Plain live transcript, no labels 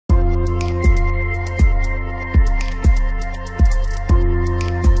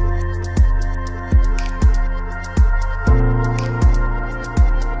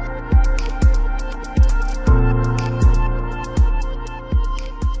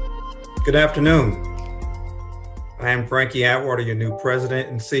Good afternoon. I am Frankie Atwater, your new president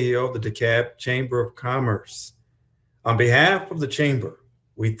and CEO of the DeKalb Chamber of Commerce. On behalf of the Chamber,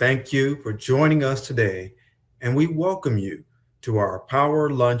 we thank you for joining us today, and we welcome you to our Power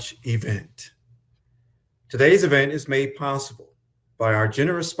Lunch event. Today's event is made possible by our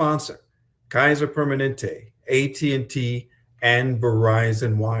generous sponsor, Kaiser Permanente, AT&T, and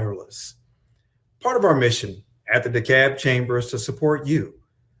Verizon Wireless. Part of our mission at the DeKalb Chamber is to support you,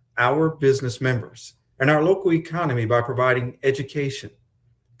 our business members, and our local economy by providing education,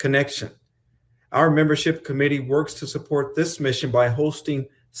 connection. Our membership committee works to support this mission by hosting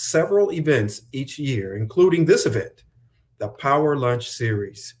several events each year, including this event, the Power Lunch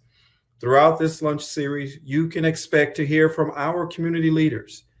Series. Throughout this lunch series, you can expect to hear from our community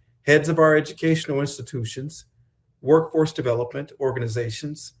leaders, heads of our educational institutions, workforce development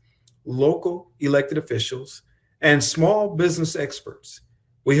organizations, local elected officials, and small business experts.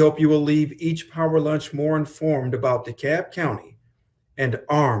 We hope you will leave each Power Lunch more informed about DeKalb County and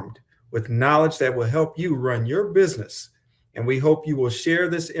armed with knowledge that will help you run your business. And we hope you will share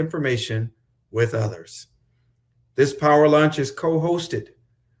this information with others. This Power Lunch is co-hosted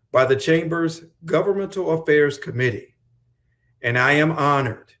by the Chamber's Governmental Affairs Committee. And I am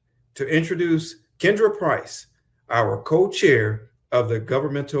honored to introduce Kendra Price, our co-chair of the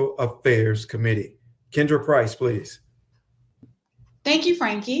Governmental Affairs Committee. Kendra Price, please. Thank you,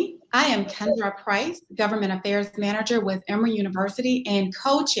 Frankie. I am Kendra Price, Government Affairs Manager with Emory University and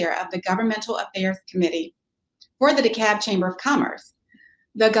co-chair of the Governmental Affairs Committee for the DeKalb Chamber of Commerce.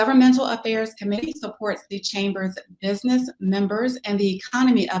 The Governmental Affairs Committee supports the Chamber's business members and the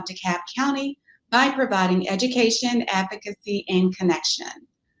economy of DeKalb County by providing education, advocacy, and connection.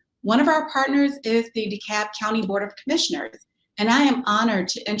 One of our partners is the DeKalb County Board of Commissioners, and I am honored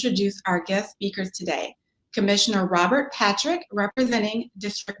to introduce our guest speakers today. Commissioner Robert Patrick, representing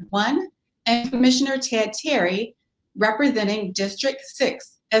District 1, and Commissioner Ted Terry, representing District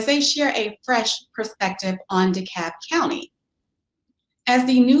 6, as they share a fresh perspective on DeKalb County. As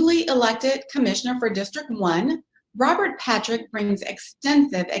the newly elected Commissioner for District 1, Robert Patrick brings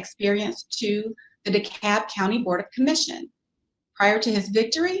extensive experience to the DeKalb County Board of Commission. Prior to his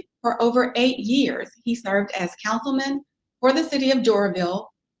victory, for over 8 years, he served as councilman for the city of Doraville,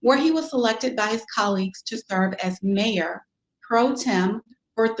 where he was selected by his colleagues to serve as mayor pro tem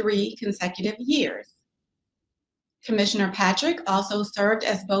for 3 consecutive years. Commissioner Patrick also served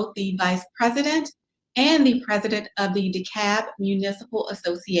as both the vice president and the president of the DeKalb Municipal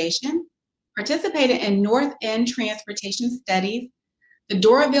Association, participated in North End Transportation Studies, the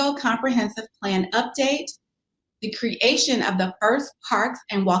Doraville Comprehensive Plan Update, the creation of the first Parks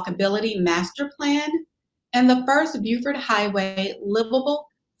and Walkability Master Plan, and the first Buford Highway Livable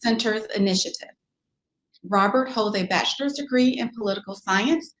Centers Initiative. Robert holds a bachelor's degree in political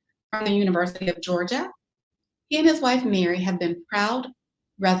science from the University of Georgia. He and his wife Mary have been proud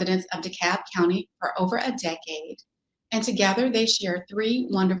residents of DeKalb County for over a decade, and together they share 3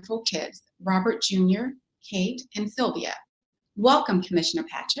 wonderful kids, Robert Jr., Kate, and Sylvia. Welcome, Commissioner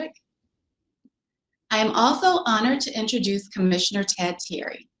Patrick. I am also honored to introduce Commissioner Ted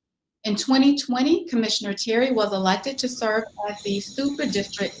Terry. In 2020, Commissioner Terry was elected to serve as the Super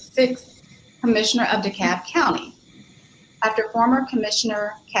District 6 Commissioner of DeKalb County after former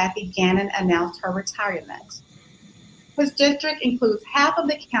Commissioner Kathy Gannon announced her retirement. His district includes half of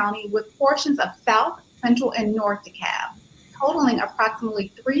the county with portions of South, Central, and North DeKalb, totaling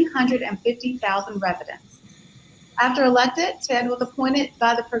approximately 350,000 residents. After elected, Ted was appointed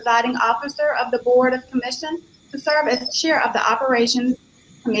by the presiding officer of the Board of Commission to serve as chair of the Operations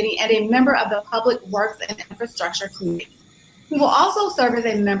Committee and a member of the Public Works and Infrastructure Committee. He will also serve as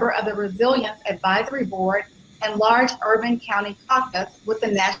a member of the Resilience Advisory Board and Large Urban County Caucus with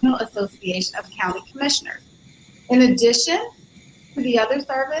the National Association of County Commissioners. In addition to the other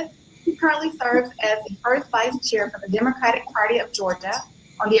service, he currently serves as the first vice chair for the Democratic Party of Georgia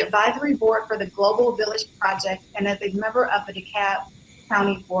on the advisory board for the Global Village Project and as a member of the DeKalb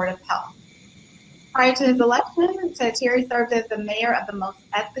County Board of Health. Prior to his election, Ted Terry served as the mayor of the most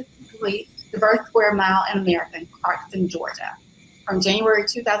ethnically diverse square mile in America in Clarkston, Georgia, from January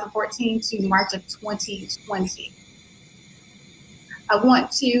 2014 to March of 2020. I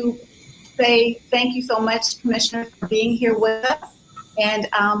want to say thank you so much, Commissioner, for being here with us, and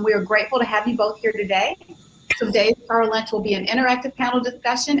we are grateful to have you both here today. Today's Power Lunch will be an interactive panel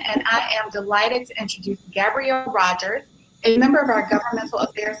discussion, and I am delighted to introduce Gabrielle Rogers, a member of our Governmental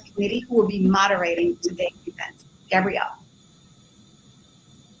Affairs Committee, who will be moderating today's event. Gabrielle.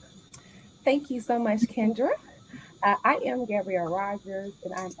 Thank you so much, Kendra. I am Gabrielle Rogers,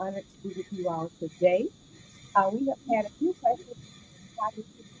 and I'm honored to be with you all today. We have had a few questions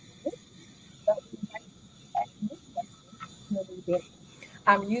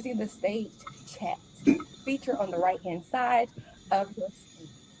I'm using the stage chat feature on the right-hand side of your screen.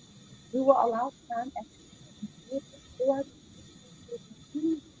 We will allow time at the end for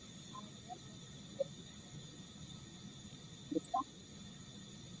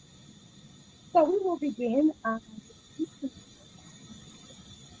so we will begin and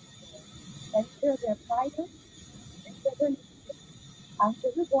share their prior and share their needs.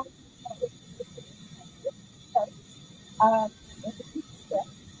 So we're going to start with introduce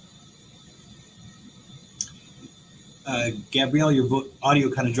yourself. Gabrielle, your audio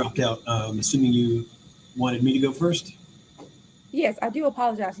kind of dropped out. I'm assuming you wanted me to go first? Yes, I do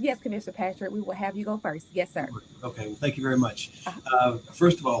apologize. Yes, Commissioner Patrick, we will have you go first. Yes, sir. Okay, well, thank you very much.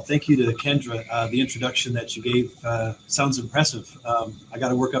 First of all, thank you to Kendra. The introduction that you gave sounds impressive. I got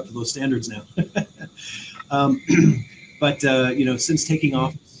to work up to those standards now. But, since taking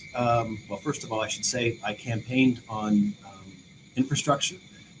office, well, first of all, I should say I campaigned on infrastructure,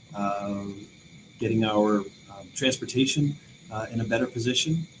 getting our transportation in a better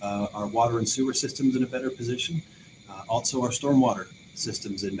position, our water and sewer systems in a better position, also our stormwater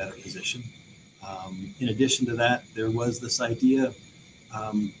systems in better position. In addition to that, there was this idea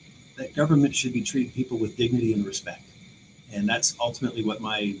that government should be treating people with dignity and respect. And that's ultimately what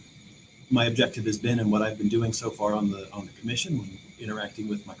my objective has been and what I've been doing so far on the commission, when interacting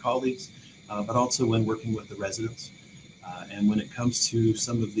with my colleagues, but also when working with the residents. And when it comes to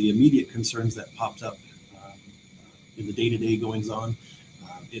some of the immediate concerns that popped up in the day-to-day goings on,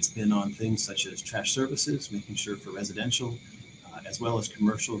 it's been on things such as trash services, making sure for residential as well as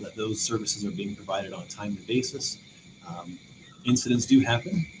commercial that those services are being provided on a timely basis. Incidents do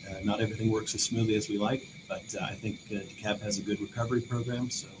happen. Not everything works as smoothly as we like, but I think DeKalb has a good recovery program,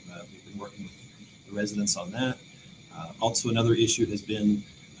 so we've been working with the residents on that. Also, another issue has been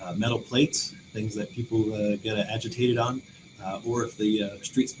metal plates, things that people get agitated on, or if the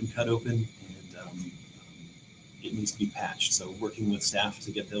street's been cut open and it needs to be patched. So working with staff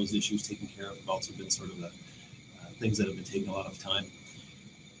to get those issues taken care of have also been sort of things that have been taking a lot of time.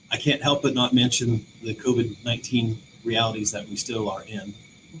 I can't help but not mention the COVID-19 realities that we still are in.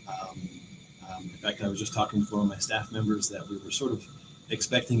 In fact, I was just talking to one of my staff members that we were sort of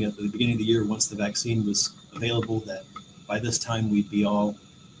expecting at the beginning of the year, once the vaccine was available, that by this time we'd be all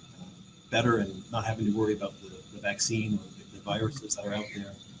better and not having to worry about the vaccine or the viruses that are out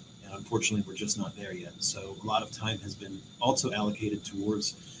there. And unfortunately, we're just not there yet. So a lot of time has been also allocated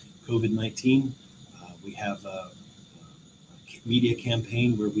towards COVID-19. We have a media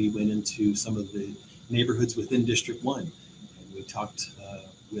campaign where we went into some of the neighborhoods within District 1. And we talked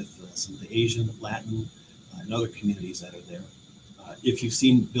with some of the Asian, Latin, and other communities that are there. If you've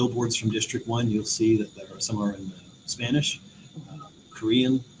seen billboards from District 1, you'll see that there are some are in Spanish,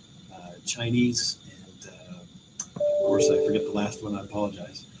 Korean, Chinese, and of course, I forget the last one, I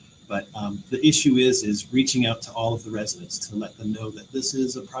apologize. But the issue is reaching out to all of the residents to let them know that this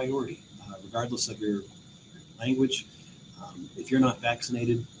is a priority, regardless of your language. If you're not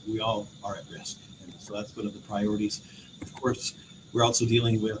vaccinated, we all are at risk. And so that's one of the priorities. Of course, we're also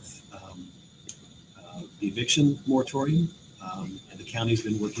dealing with the eviction moratorium, and the county's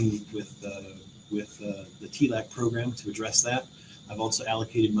been working with the TLAC program to address that. I've also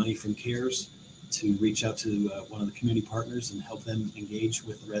allocated money from CARES to reach out to one of the community partners and help them engage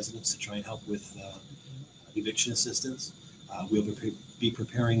with the residents to try and help with eviction assistance. We'll be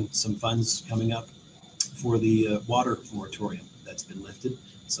preparing some funds coming up for the water moratorium that's been lifted,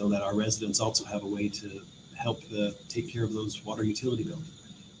 so that our residents also have a way to help take care of those water utility bills.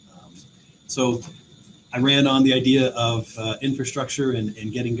 So I ran on the idea of infrastructure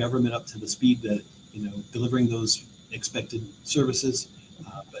and getting government up to the speed that, delivering those expected services.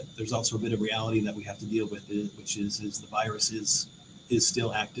 But there's also a bit of reality that we have to deal with, which is the virus is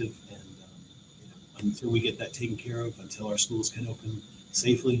still active, and until we get that taken care of, until our schools can open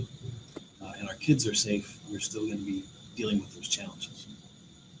safely and our kids are safe, we're still going to be dealing with those challenges.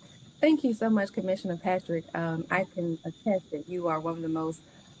 Thank you so much, Commissioner Patrick. I can attest that you are one of the most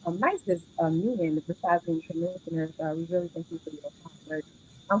nicest men besides being commissioners. We really thank you for your hard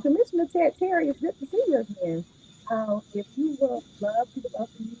work. Commissioner Ted Terry, it's good to see you again. If you would love to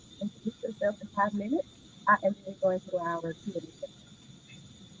welcome you and introduce yourself in 5 minutes, and then go into our Q&A.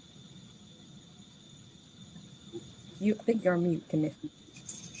 I think you're on mute, Commissioner.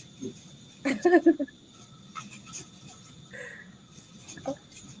 Oh,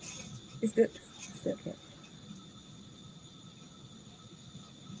 it's still okay.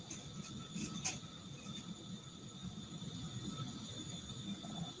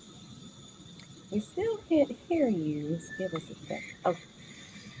 We still can't hear you. Just give us a sec. Okay.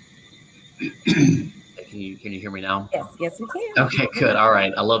 Can you hear me now? Yes, we can. Okay, good. All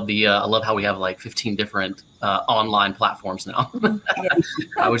right. I love how we have like 15 different online platforms now.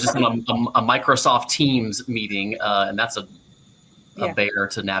 I was just in a Microsoft Teams meeting, and that's a bear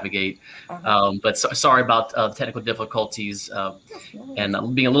to navigate. But sorry about technical difficulties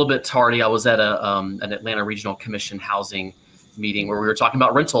and being a little bit tardy. I was at an Atlanta Regional Commission housing meeting where we were talking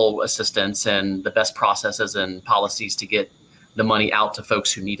about rental assistance and the best processes and policies to get the money out to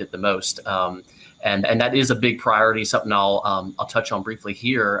folks who need it the most. And that is a big priority, something I'll touch on briefly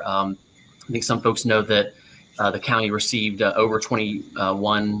here. I think some folks know that the county received over I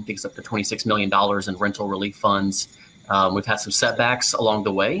think it's up to $26 million in rental relief funds. We've had some setbacks along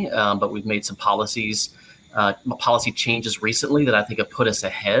the way, but we've made some policy changes recently that I think have put us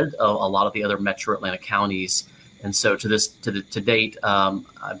ahead of a lot of the other metro Atlanta counties. And so to date,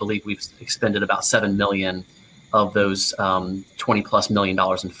 I believe we've expended about $7 million of those $20+ million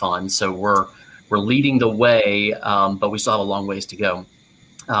in funds. So we're leading the way, but we still have a long ways to go.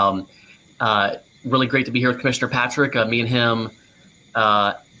 Really great to be here with Commissioner Patrick. Me and him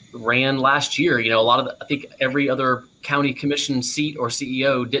ran last year. You know, I think every other county commission seat or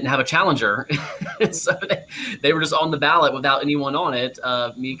CEO didn't have a challenger. So they were just on the ballot without anyone on it.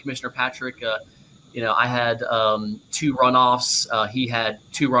 Me and Commissioner Patrick, I had 2 runoffs. He had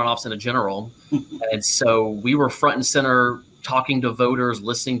 2 runoffs and a general. And so we were front and center talking to voters,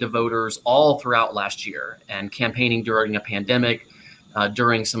 listening to voters all throughout last year and campaigning during a pandemic,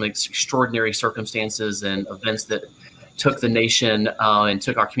 during some extraordinary circumstances and events that took the nation and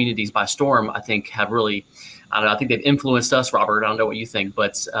took our communities by storm. I think have really, I think they've influenced us, Robert. I don't know what you think,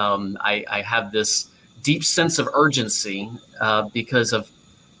 but I have this deep sense of urgency because of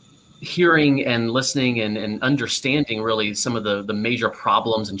hearing and listening and understanding really some of the major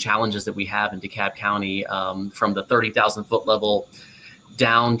problems and challenges that we have in DeKalb County, from the 30,000 foot level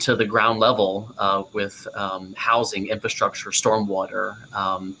down to the ground level with housing, infrastructure, stormwater,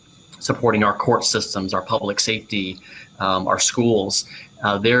 supporting our court systems, our public safety, our schools.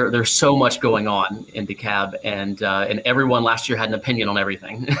 There's so much going on in DeKalb, and everyone last year had an opinion on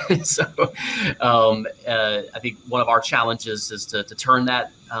everything. So I think one of our challenges is to turn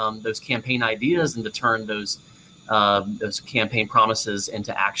those campaign ideas and to turn those campaign promises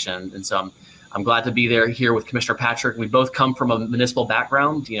into action. And so I'm glad to be here with Commissioner Patrick. We both come from a municipal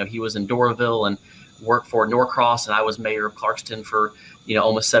background. You know, he was in Doraville and worked for Norcross, and I was mayor of Clarkston for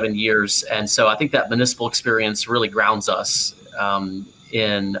almost 7 years. And so I think that municipal experience really grounds us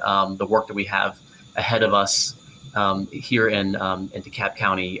in the work that we have ahead of us here in DeKalb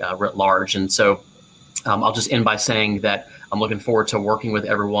County writ large. And so I'll just end by saying that I'm looking forward to working with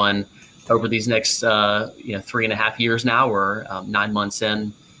everyone over these next 3.5 years now. We're 9 months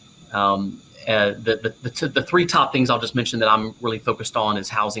in. The 3 top things I'll just mention that I'm really focused on is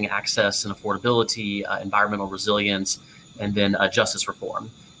housing access and affordability, environmental resilience, and then justice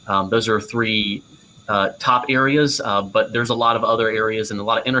reform. Those are 3 top areas, but there's a lot of other areas and a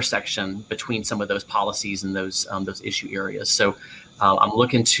lot of intersection between some of those policies and those issue areas. So I'm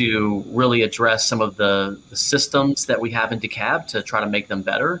looking to really address some of the systems that we have in DeKalb to try to make them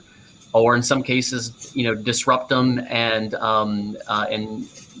better, or in some cases, disrupt them and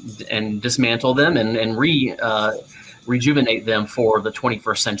dismantle them and rejuvenate them for the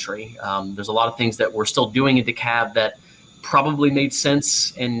 21st century. There's a lot of things that we're still doing in DeKalb that probably made sense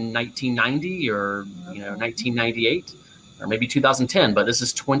in 1990 or 1998 or maybe 2010, but this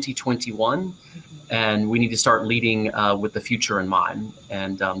is 2021, and we need to start leading with the future in mind.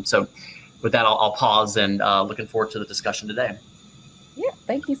 And so with that, I'll pause and looking forward to the discussion today. Yeah,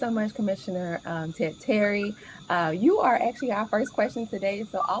 thank you so much, Commissioner Terry. You are actually our first question today.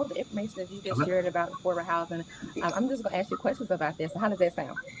 So all the information that you just shared about affordable housing, I'm just going to ask you questions about this. So how does that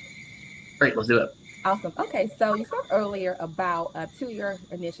sound? Great, let's do it. Awesome. Okay, so you spoke earlier about 2-year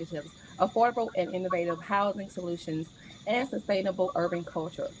initiatives, affordable and innovative housing solutions, and sustainable urban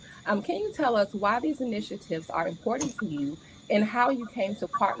culture. Can you tell us why these initiatives are important to you and how you came to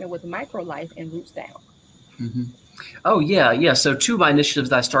partner with MicroLife and Roots Down? Mm-hmm. Oh, yeah. So 2 of my initiatives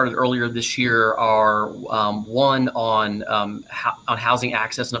that I started earlier this year are one on housing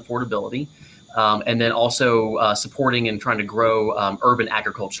access and affordability, and then also supporting and trying to grow urban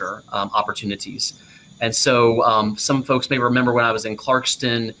agriculture opportunities. And so some folks may remember when I was in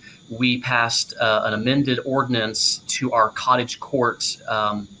Clarkston, we passed an amended ordinance to our cottage court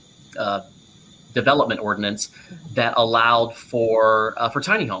development ordinance that allowed for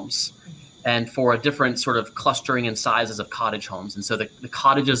tiny homes and for a different sort of clustering and sizes of cottage homes. And so the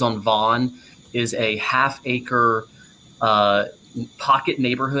cottages on Vaughn is a half-acre pocket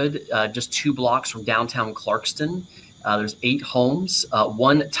neighborhood just 2 blocks from downtown Clarkston. There's 8 homes,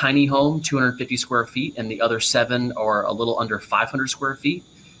 1 tiny home, 250 square feet, and the other 7 are a little under 500 square feet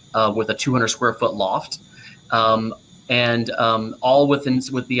with a 200 square foot loft. All with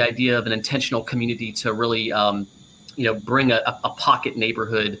the idea of an intentional community to really, bring a pocket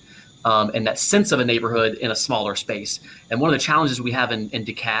neighborhood and that sense of a neighborhood in a smaller space. And one of the challenges we have in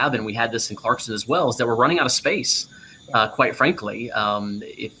DeKalb, and we had this in Clarkston as well, is that we're running out of space, quite frankly.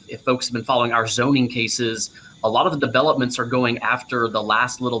 If folks have been following our zoning cases, a lot of the developments are going after the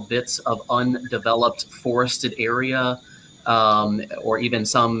last little bits of undeveloped forested area, or even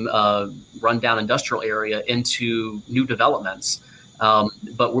some rundown industrial area into new developments.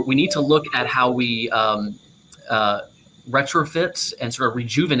 But we need to look at how we retrofit and sort of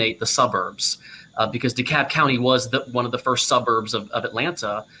rejuvenate the suburbs, because DeKalb County was one of the first suburbs of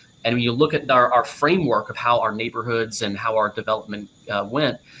Atlanta. And when you look at our framework of how our neighborhoods and how our development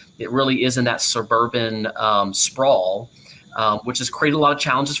went, it really is in that suburban sprawl, which has created a lot of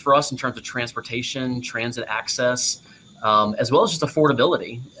challenges for us in terms of transportation, transit access, as well as just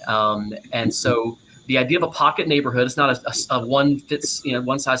affordability. And so the idea of a pocket neighborhood is not a one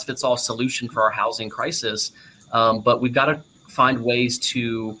size fits all solution for our housing crisis, but we've got to find ways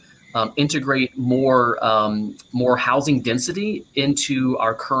to integrate more housing density into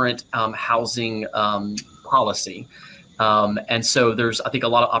our current housing policy. And so there's, I think, a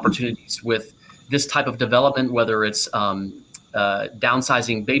lot of opportunities with this type of development, whether it's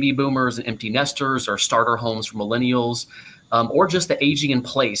downsizing baby boomers and empty nesters, or starter homes for millennials, or just the aging in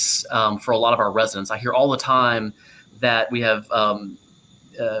place for a lot of our residents. I hear all the time that we have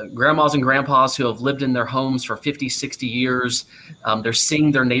grandmas and grandpas who have lived in their homes for 50, 60 years. They're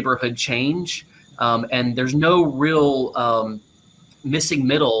seeing their neighborhood change, and there's no real missing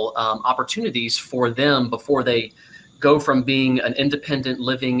middle opportunities for them before they go from being an independent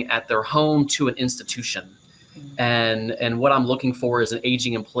living at their home to an institution. And what I'm looking for is an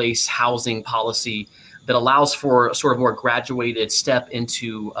aging in place housing policy that allows for a sort of more graduated step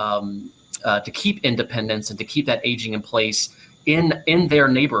into to keep independence and to keep that aging in place in their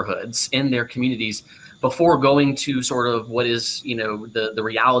neighborhoods, in their communities, before going to sort of what is, the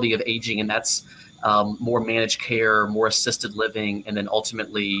reality of aging. And that's more managed care, more assisted living, and then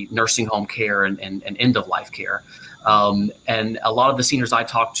ultimately nursing home care and end of life care. And a lot of the seniors I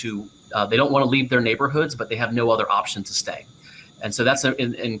talk to, they don't want to leave their neighborhoods, but they have no other option to stay. And so that's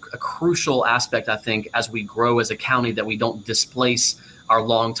a crucial aspect, I think, as we grow as a county, that we don't displace our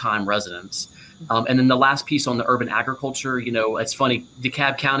longtime residents. And then the last piece on the urban agriculture, it's funny,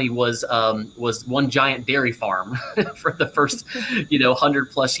 DeKalb County was one giant dairy farm for the first,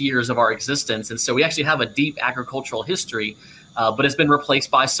 100+ years of our existence. And so we actually have a deep agricultural history, but it's been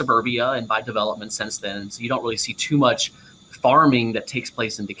replaced by suburbia and by development since then. So you don't really see too much farming that takes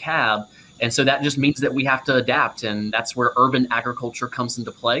place in DeKalb. And so that just means that we have to adapt. And that's where urban agriculture comes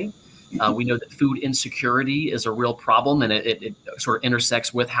into play. We know that food insecurity is a real problem, and it sort of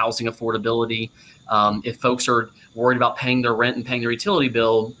intersects with housing affordability. If folks are worried about paying their rent and paying their utility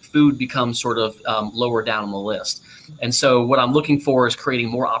bill, food becomes sort of lower down on the list. And so what I'm looking for is creating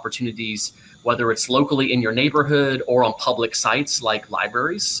more opportunities, whether it's locally in your neighborhood or on public sites like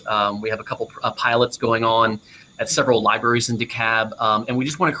libraries. We have a couple pilots going on at several libraries in DeKalb, and we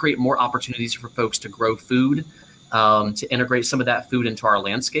just want to create more opportunities for folks to grow food, to integrate some of that food into our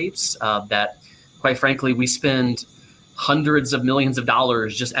landscapes that, quite frankly, we spend hundreds of millions of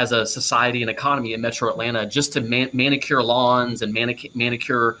dollars just as a society and economy in Metro Atlanta just to manicure lawns and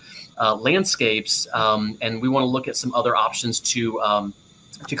manicure landscapes. And we want to look at some other options to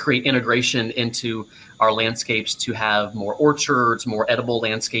create integration into our landscapes, to have more orchards, more edible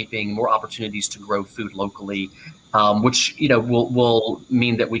landscaping, more opportunities to grow food locally, which will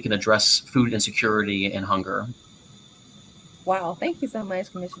mean that we can address food insecurity and hunger. Wow, thank you so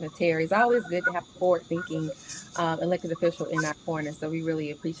much, Commissioner Terry. It's always good to have a forward-thinking elected official in our corner, so we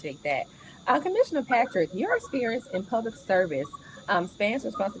really appreciate that. Commissioner Patrick, your experience in public service spans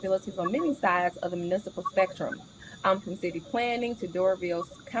responsibilities on many sides of the municipal spectrum, from city planning to Doraville's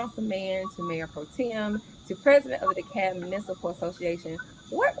councilman to mayor pro tem to president of the DeKalb Municipal Association.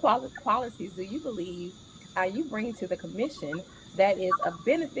 What qualities do you believe you bring to the commission that is a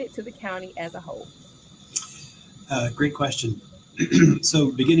benefit to the county as a whole? Great question.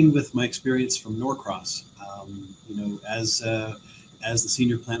 So beginning with my experience from Norcross, as the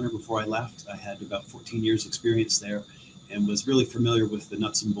senior planner before I left, I had about 14 years experience there and was really familiar with the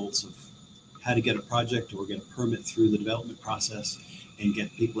nuts and bolts of how to get a project or get a permit through the development process and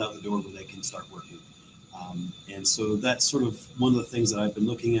get people out the door where they can start working. And so that's sort of one of the things that I've been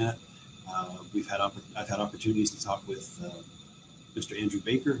looking at. I've had opportunities to talk with Mr. Andrew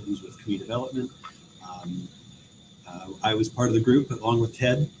Baker, who's with Community Development. I was part of the group, along with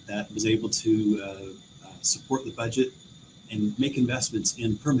Ted, that was able to support the budget and make investments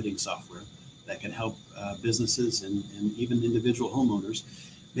in permitting software that can help businesses and even individual homeowners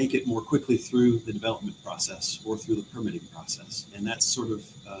make it more quickly through the development process or through the permitting process. And that's sort of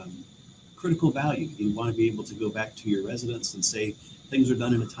critical value. You want to be able to go back to your residents and say things are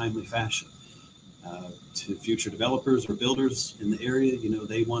done in a timely fashion. To future developers or builders in the area,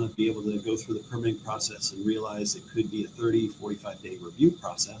 they want to be able to go through the permitting process and realize it could be a 30, 45-day review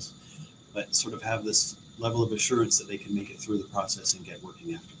process, but sort of have this level of assurance that they can make it through the process and get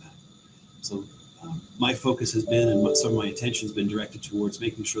working after that. So my focus has been, and some of my attention has been directed towards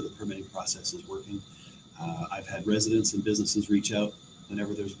making sure the permitting process is working. I've had residents and businesses reach out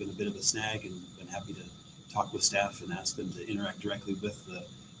whenever there's been a bit of a snag, and been happy to talk with staff and ask them to interact directly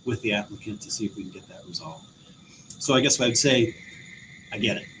with the applicant to see if we can get that resolved. So I guess I'd say, I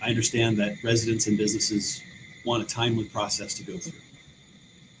get it. I understand that residents and businesses want a timely process to go through.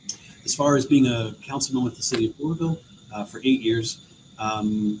 As far as being a councilman with the city of Doraville for 8 years,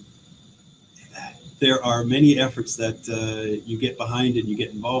 there are many efforts that you get behind and you get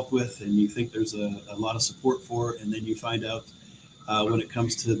involved with, and you think there's a lot of support for, and then you find out when it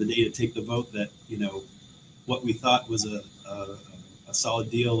comes to the day to take the vote that, what we thought was a solid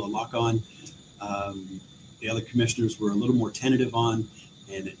deal, a lock-on, the other commissioners were a little more tentative on,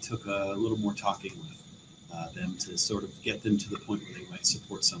 and it took a little more talking with them to sort of get them to the point where they might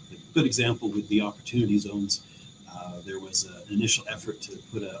support something. A good example would be opportunity zones. There was an initial effort to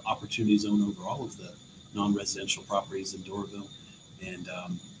put an opportunity zone over all of the non-residential properties in Doraville, and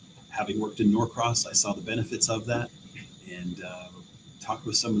having worked in Norcross, I saw the benefits of that, and talked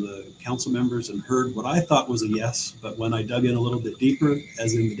with some of the council members and heard what I thought was a yes, but when I dug in a little bit deeper,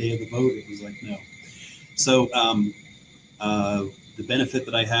 as in the day of the vote, it was like no. So the benefit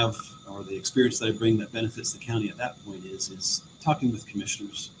that I have, or the experience that I bring that benefits the county at that point is talking with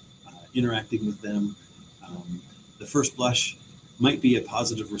commissioners, interacting with them. The first blush might be a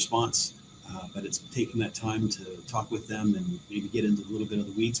positive response, but it's taking that time to talk with them and maybe get into a little bit of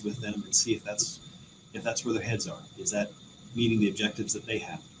the weeds with them and see if that's where their heads are. Is that meeting the objectives that they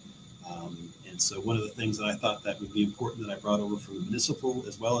have? And so one of the things that I thought that would be important that I brought over from the municipal,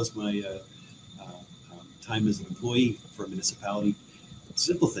 as well as my time as an employee for a municipality,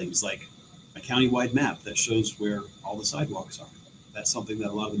 simple things like a county-wide map that shows where all the sidewalks are. That's something that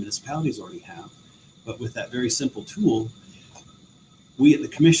a lot of the municipalities already have. But with that very simple tool, we at the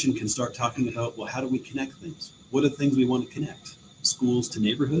commission can start talking about, well, how do we connect things? What are the things we want to connect? Schools to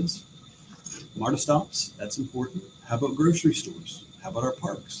neighborhoods, MARTA stops, that's important. How about grocery stores? How about our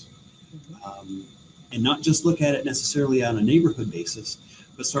parks? And not just look at it necessarily on a neighborhood basis,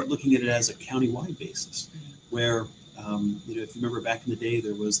 but start looking at it as a county-wide basis, where, if you remember back in the day,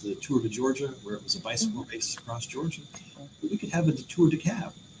 there was the Tour de Georgia, where it was a bicycle race across Georgia. We could have a Tour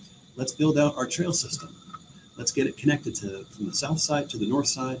DeKalb. Let's build out our trail system. Let's get it connected from the south side to the north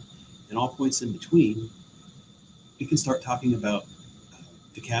side and all points in between. We can start talking about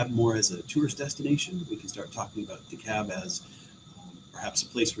DeKalb more as a tourist destination. We can start talking about DeKalb as perhaps a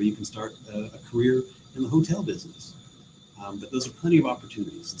place where you can start a career in the hotel business. But those are plenty of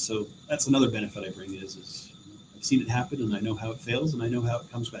opportunities. And so that's another benefit I bring is I've seen it happen, and I know how it fails, and I know how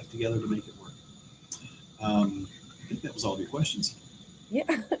it comes back together to make it work. I think that was all of your questions. Yeah,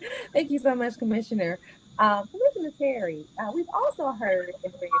 thank you so much, Commissioner. Commissioner Terry, we've also heard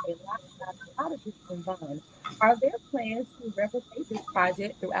in a lot of this fun. Are there plans to replicate this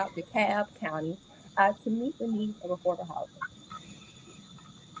project throughout DeKalb County to meet the needs of affordable housing?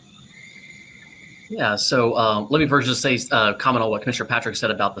 Yeah, so let me first just say, comment on what Commissioner Patrick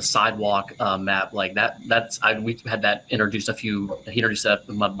said about the sidewalk map. Like we had that introduced he introduced that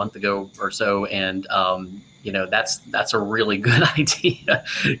a month ago or so, and that's a really good idea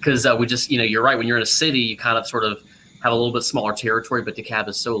because we just, you're right. When you're in a city, you kind of sort of have a little bit smaller territory, but DeKalb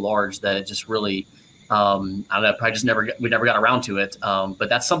is so large that it just really, I don't know, we never got around to it. But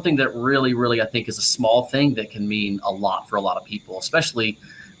that's something that really, really, I think is a small thing that can mean a lot for a lot of people, especially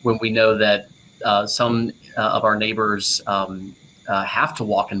when we know that some of our neighbors have to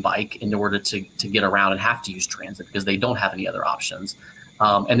walk and bike in order to get around and have to use transit because they don't have any other options.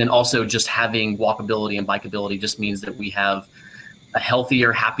 And then also just having walkability and bikeability just means that we have a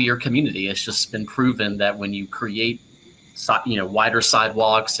healthier, happier community. It's just been proven that when you create, wider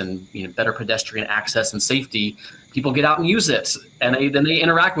sidewalks and better pedestrian access and safety, people get out and use it, and then they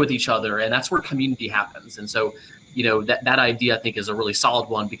interact with each other, and that's where community happens. And so, that idea I think is a really solid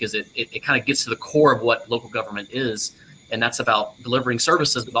one because it kind of gets to the core of what local government is, and that's about delivering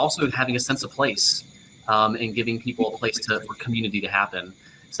services, but also having a sense of place. And giving people a place for community to happen.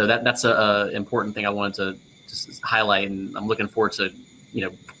 So that's an important thing I wanted just highlight, and I'm looking forward to,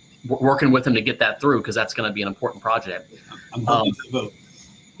 working with them to get that through, because that's going to be an important project. I'm hoping to vote.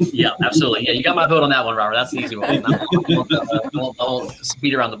 Yeah, absolutely. Yeah, you got my vote on that one, Robert. That's the easy one. I'll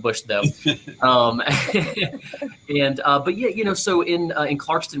speed around the bush though. But yeah, so in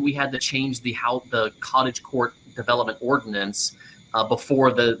Clarkston, we had to change the cottage court development ordinance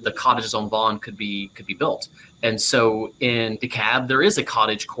before the cottages on Vaughn could be built. And so in DeKalb, there is a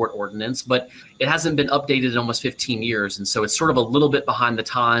cottage court ordinance, but it hasn't been updated in almost 15 years. And so it's sort of a little bit behind the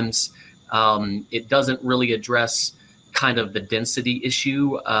times. It doesn't really address kind of the density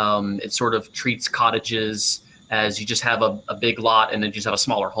issue. It sort of treats cottages as you just have a big lot and then you just have a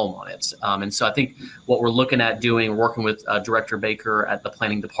smaller home on it. And so I think what we're looking at doing, working with Director Baker at the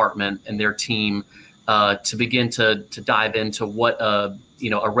planning department and their team to begin to dive into what a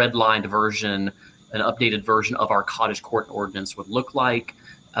redlined version, an updated version of our cottage court ordinance would look like.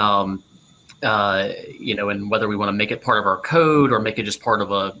 And whether we want to make it part of our code or make it just part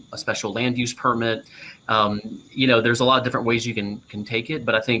of a special land use permit. There's a lot of different ways you can take it,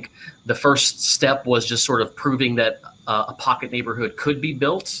 but I think the first step was just sort of proving that a pocket neighborhood could be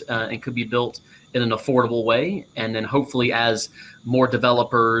built and could be built in an affordable way. And then hopefully as more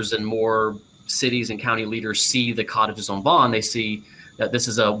developers and more cities and county leaders see the cottages on Vaughn, they see that this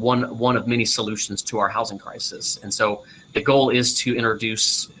is one of many solutions to our housing crisis. And so the goal is to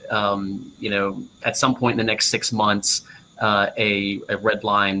introduce, at some point in the next 6 months, a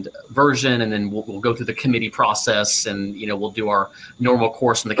redlined version, and then we'll go through the committee process, and we'll do our normal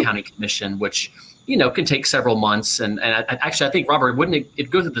course in the county commission, which can take several months. And actually, I think, Robert, wouldn't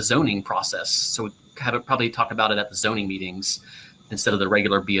it go through the zoning process? So we have it probably talk about it at the zoning meetings instead of the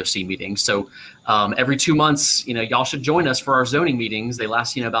regular BOC meetings. So every 2 months, y'all should join us for our zoning meetings. They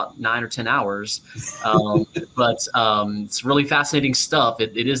last about 9 or 10 hours, but it's really fascinating stuff.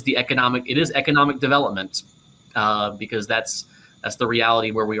 It is economic development. Because that's the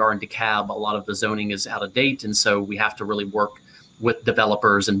reality where we are in DeKalb. A lot of the zoning is out of date, and so we have to really work with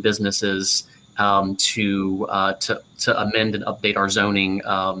developers and businesses to amend and update our zoning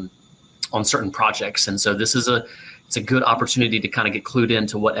on certain projects. And so it's a good opportunity to kind of get clued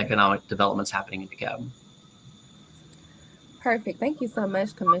into what economic development's happening in DeKalb. Perfect. Thank you so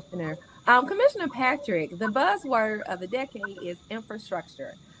much, Commissioner. Commissioner Patrick, the buzzword of the decade is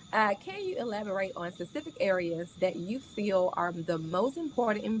infrastructure. Can you elaborate on specific areas that you feel are the most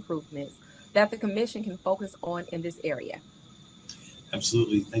important improvements that the commission can focus on in this area?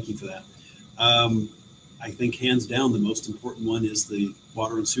 Absolutely. Thank you for that. I think hands down, the most important one is the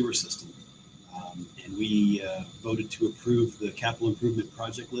water and sewer system. And we voted to approve the capital improvement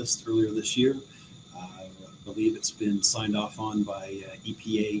project list earlier this year. I believe it's been signed off on by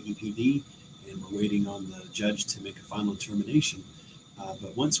EPA, EPD, and we're waiting on the judge to make a final determination.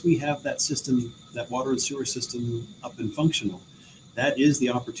 But once we have that system, that water and sewer system up and functional, that is the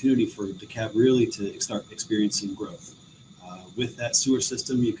opportunity for DeKalb really to start experiencing growth. With that sewer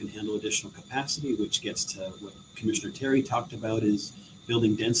system, you can handle additional capacity, which gets to what Commissioner Terry talked about, is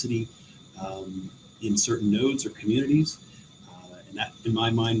building density in certain nodes or communities. And that, in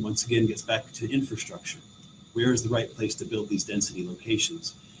my mind, once again, gets back to infrastructure. Where is the right place to build these density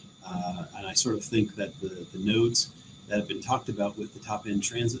locations? And I sort of think that the nodes that have been talked about with the top-end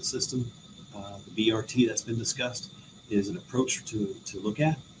transit system, the BRT that's been discussed, is an approach to look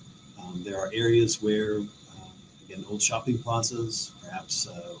at. There are areas where, again, old shopping plazas, perhaps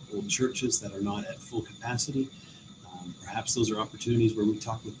old churches that are not at full capacity. Perhaps those are opportunities where we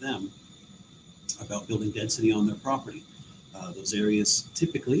talk with them about building density on their property. Those areas,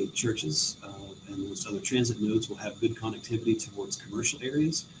 typically churches and those other transit nodes, will have good connectivity towards commercial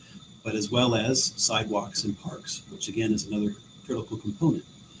areas, but as well as sidewalks and parks, which again is another critical component.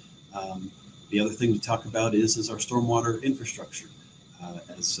 The other thing to talk about is our stormwater infrastructure.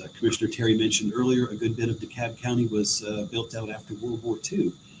 As Commissioner Terry mentioned earlier, a good bit of DeKalb County was built out after World War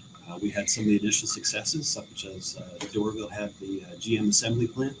II. We had some of the initial successes, such as Dorville had the GM assembly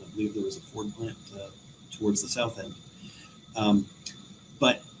plant. I believe there was a Ford plant towards the south end.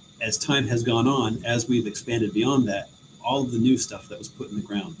 But as time has gone on, as we've expanded beyond that, all of the new stuff that was put in the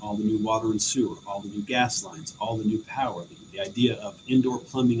ground, all the new water and sewer, all the new gas lines, all the new power, the idea of indoor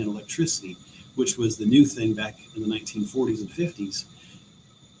plumbing and electricity, which was the new thing back in the 1940s and 50s,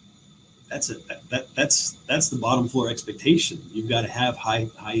 that's the bottom floor expectation. You've got to have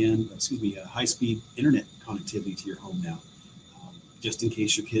high-speed internet connectivity to your home now, just in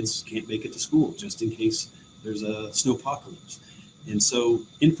case your kids can't make it to school, just in case there's a snowpocalypse. And so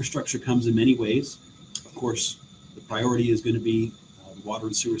infrastructure comes in many ways. Of course, the priority is going to be the water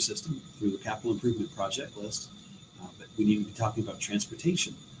and sewer system through the capital improvement project list, but we need to be talking about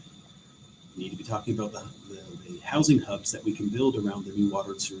transportation. We need to be talking about the housing hubs that we can build around the new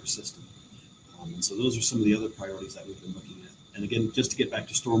water and sewer system. And so those are some of the other priorities that we've been looking at. And again, just to get back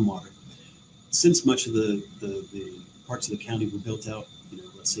to stormwater, since much of the parts of the county were built out,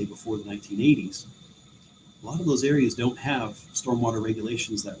 let's say before the 1980s, a lot of those areas don't have stormwater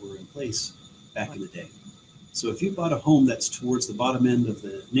regulations that were in place back in the day. So if you bought a home that's towards the bottom end of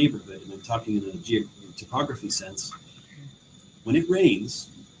the neighborhood, and I'm talking in a topography sense, when it rains,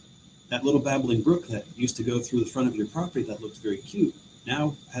 that little babbling brook that used to go through the front of your property that looked very cute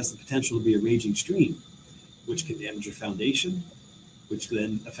now has the potential to be a raging stream, which can damage your foundation, which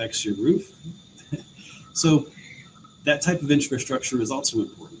then affects your roof. So that type of infrastructure is also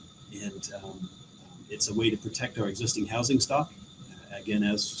important. And it's a way to protect our existing housing stock. Again,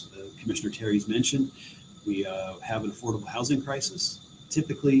 as Commissioner Terry's mentioned, we have an affordable housing crisis.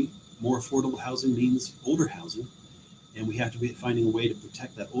 Typically, more affordable housing means older housing, and we have to be finding a way to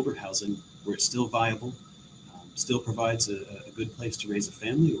protect that older housing where it's still viable, still provides a good place to raise a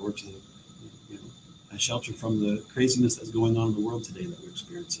family or to a shelter from the craziness that's going on in the world today that we're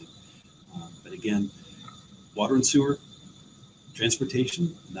experiencing. But again, water and sewer,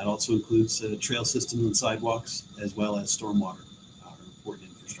 transportation, and that also includes trail systems and sidewalks, as well as stormwater, are important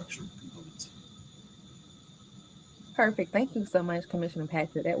infrastructure components. Perfect. Thank you so much, Commissioner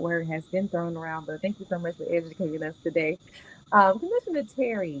Patrick. That word has been thrown around, but thank you so much for educating us today. Commissioner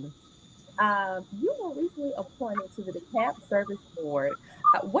Terry, you were recently appointed to the DeKalb Service Board.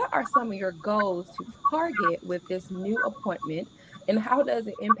 What are some of your goals to target with this new appointment, and how does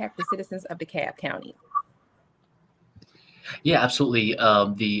it impact the citizens of DeKalb County? Yeah, absolutely.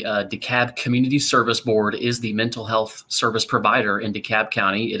 The DeKalb Community Service Board is the mental health service provider in DeKalb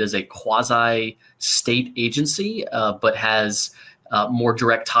County. It is a quasi-state agency, but has more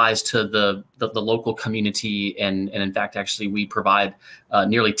direct ties to the local community. And in fact, actually, we provide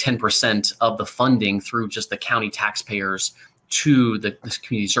nearly 10% of the funding through just the county taxpayers to the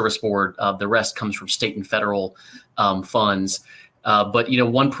Community Service Board. The rest comes from state and federal funds. But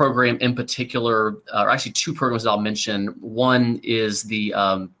one program in particular, or actually two programs that I'll mention. One is the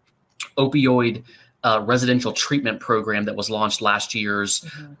opioid residential treatment program that was launched last year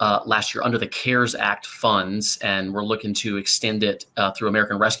under the CARES Act funds, and we're looking to extend it through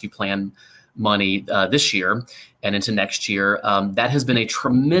American Rescue Plan money this year and into next year. That has been a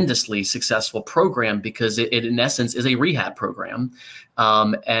tremendously successful program because it in essence is a rehab program,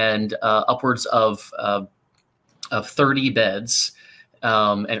 and upwards of 30 beds,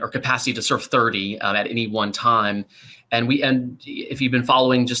 or capacity to serve 30 at any one time. And if you've been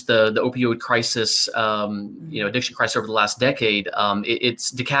following just the opioid crisis, addiction crisis over the last decade,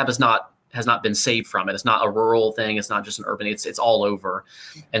 DeKalb has not been saved from it. It's not a rural thing. It's not just an urban. It's all over.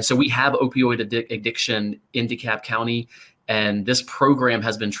 And so we have opioid addiction in DeKalb County, and this program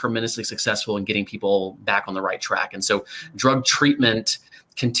has been tremendously successful in getting people back on the right track. And so drug treatment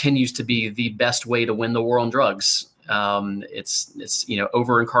continues to be the best way to win the war on drugs. It's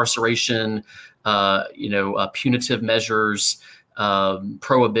over incarceration, punitive measures,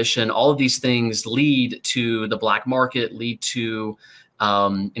 prohibition. All of these things lead to the black market, lead to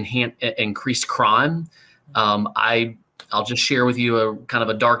increased crime. I'll just share with you a kind of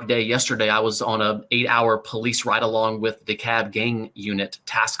a dark day. Yesterday, I was on an 8-hour police ride along with the DeKalb Gang Unit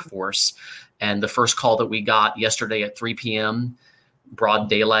Task Force, and the first call that we got yesterday at 3 p.m. broad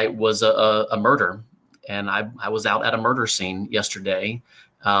daylight was a murder. And I was out at a murder scene yesterday,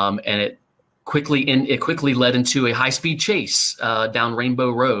 and it quickly led into a high-speed chase down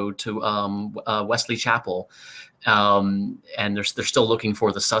Rainbow Road to Wesley Chapel, and they're still looking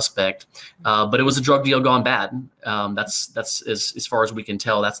for the suspect. But it was a drug deal gone bad. That's as far as we can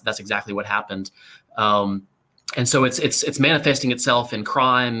tell. That's exactly what happened. And so it's manifesting itself in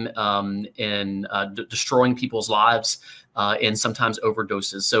crime, in destroying people's lives, and sometimes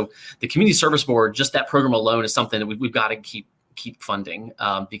overdoses. So the Community Service Board, just that program alone, is something that we've got to keep funding,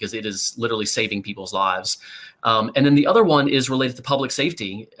 because it is literally saving people's lives. And then the other one is related to public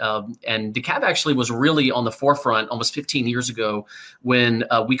safety. And DeKalb actually was really on the forefront almost 15 years ago when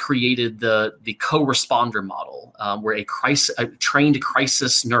we created the co-responder model, where a trained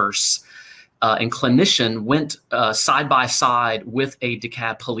crisis nurse and clinician went side by side with a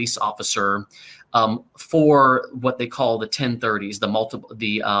DeKalb police officer for what they call the 1030s,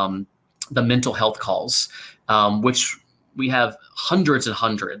 the mental health calls, which we have hundreds and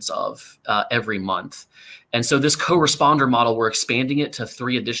hundreds of every month. And so this co-responder model, we're expanding it to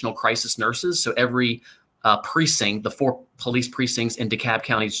 3 additional crisis nurses. So every precinct, the 4 police precincts in DeKalb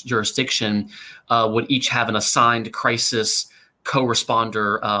County's jurisdiction, would each have an assigned crisis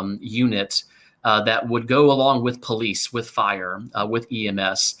co-responder unit that would go along with police, with fire, with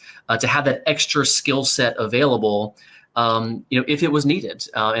EMS, to have that extra skill set available, if it was needed.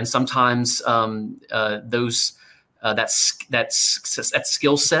 And sometimes that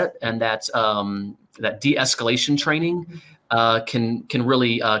skill set and that de-escalation training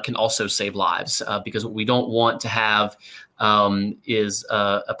can also save lives, because what we don't want to have is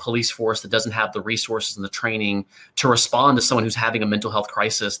a police force that doesn't have the resources and the training to respond to someone who's having a mental health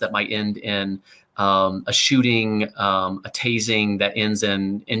crisis that might end in a shooting, a tasing that ends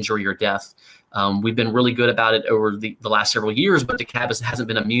in injury or death. We've been really good about it over the last several years, but DeKalb hasn't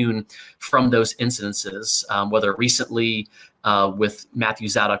been immune from those incidences, whether recently with Matthew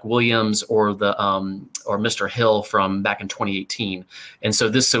Zadok Williams or Mr. Hill from back in 2018. And so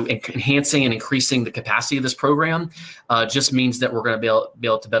enhancing and increasing the capacity of this program just means that we're going to be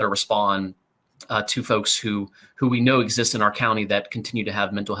able to better respond to folks who we know exist in our county that continue to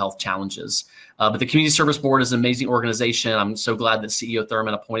have mental health challenges. But the Community Service Board is an amazing organization. I'm so glad that CEO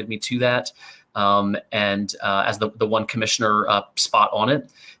Thurman appointed me to that, and as the one commissioner spot on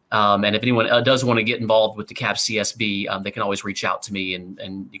it. And if anyone does want to get involved with DeKalb CSB, they can always reach out to me,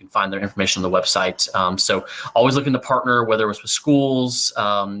 and you can find their information on the website. So always looking to partner, whether it's with schools,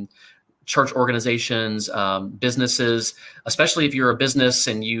 church organizations, businesses, especially if you're a business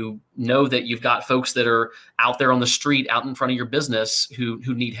and you know that you've got folks that are out there on the street, out in front of your business who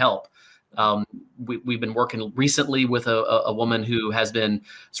need help. We've been working recently with a woman who has been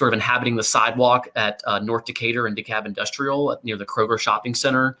sort of inhabiting the sidewalk at North Decatur and DeKalb Industrial near the Kroger Shopping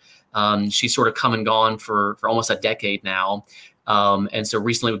Center. She's sort of come and gone for almost a decade now. And so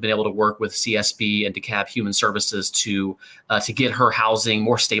recently we've been able to work with CSB and DeKalb Human Services to get her housing,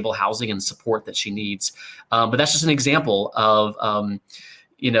 more stable housing and support that she needs. But that's just an example of,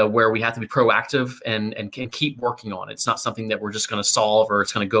 where we have to be proactive and can keep working on it. It's not something that we're just going to solve or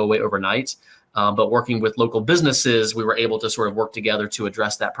it's going to go away overnight. But working with local businesses, we were able to sort of work together to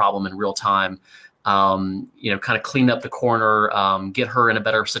address that problem in real time. Kind of clean up the corner, get her in a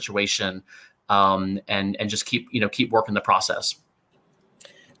better situation, and just keep working the process.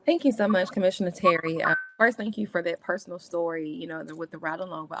 Thank you so much, Commissioner Terry. First, thank you for that personal story, with the ride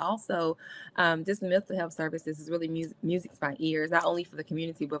along, but also just the mental health services is really music to my ears, not only for the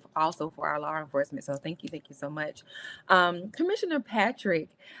community, but also for our law enforcement. So thank you so much. Commissioner Patrick,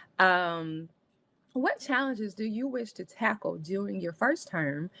 what challenges do you wish to tackle during your first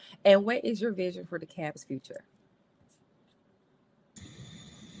term, and what is your vision for DeKalb's future?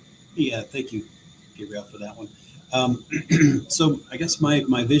 Yeah, thank you, Gabrielle, for that one. So I guess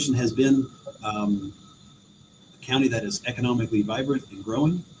my vision has been a county that is economically vibrant and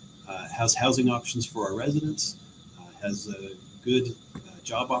growing, has housing options for our residents, has good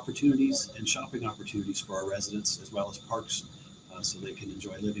job opportunities and shopping opportunities for our residents, as well as parks, so they can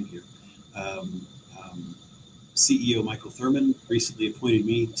enjoy living here. CEO Michael Thurman recently appointed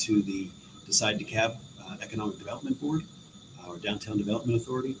me to the Decide DeKalb Economic Development Board, or Downtown Development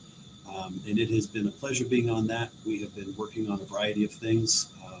Authority. And it has been a pleasure being on that. We have been working on a variety of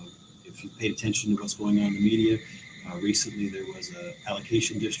things. If you've paid attention to what's going on in the media, recently there was an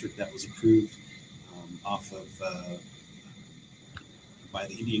allocation district that was approved off of by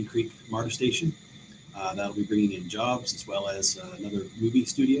the Indian Creek MARTA station. That'll be bringing in jobs, as well as another movie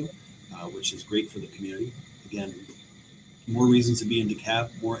studio, which is great for the community. Again, more reasons to be in DeKalb,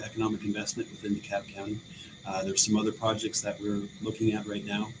 more economic investment within DeKalb County. There's some other projects that we're looking at right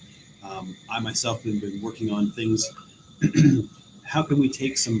now. I myself have been working on things. How can we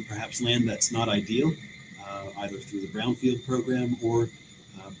take some perhaps land that's not ideal, either through the brownfield program or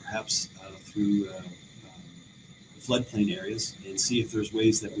perhaps through floodplain areas, and see if there's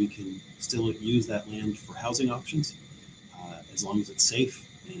ways that we can still use that land for housing options, as long as it's safe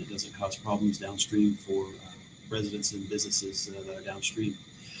and it doesn't cause problems downstream for residents and businesses that are downstream.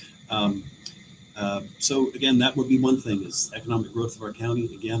 So again, that would be one thing, is economic growth of our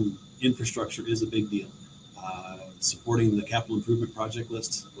county. Again, infrastructure is a big deal. Supporting the capital improvement project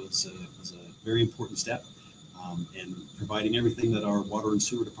list was a very important step, and providing everything that our water and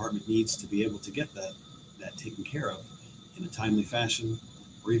sewer department needs to be able to get that taken care of in a timely fashion,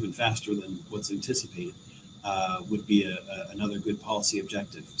 or even faster than what's anticipated, would be another good policy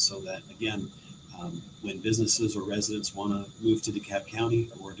objective. So that, again, when businesses or residents want to move to DeKalb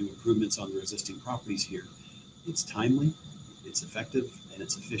County or do improvements on their existing properties here, it's timely, it's effective, and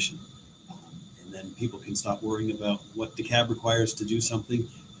it's efficient. And then people can stop worrying about what DeKalb requires to do something,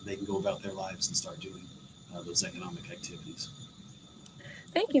 and they can go about their lives and start doing those economic activities.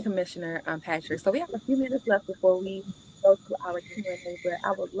 Thank you, Commissioner Patrick. So we have a few minutes left before we go to our Q&A, but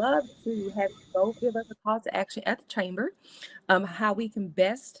I would love to have you both give us a call to action at the Chamber, how we can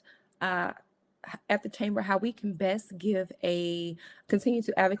best at the Chamber, how we can best continue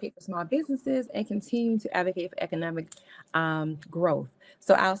to advocate for small businesses and continue to advocate for economic growth.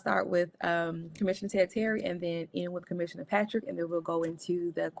 So I'll start with Commissioner Ted Terry and then end with Commissioner Patrick, and then we'll go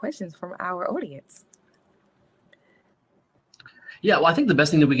into the questions from our audience. Yeah, well, I think the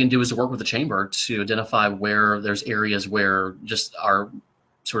best thing that we can do is to work with the Chamber to identify where there's areas where just our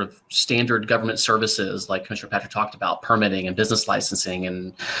sort of standard government services, like Commissioner Patrick talked about, permitting and business licensing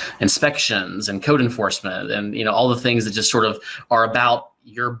and inspections and code enforcement and, you know, all the things that just sort of are about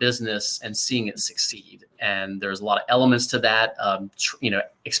your business and seeing it succeed. And there's a lot of elements to that, you know,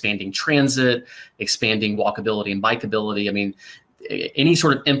 expanding transit, expanding walkability and bikeability. I mean, any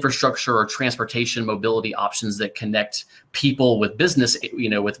sort of infrastructure or transportation mobility options that connect people with business, you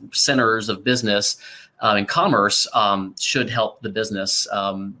know, with centers of business and commerce should help the business,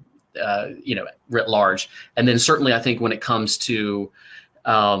 you know, writ large. And then certainly I think when it comes to,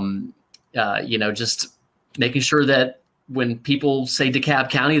 you know, just making sure that when people say DeKalb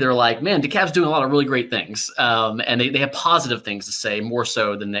County, they're like, man, DeKalb's doing a lot of really great things. And they have positive things to say more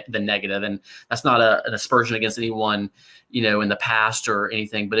so than negative. And that's not an aspersion against anyone, you know, in the past or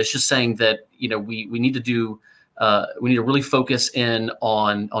anything, but it's just saying that, you know, we need to do, we need to really focus in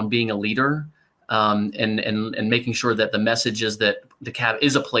on being a leader and making sure that the message is that DeKalb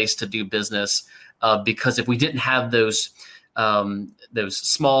is a place to do business. Because if we didn't have those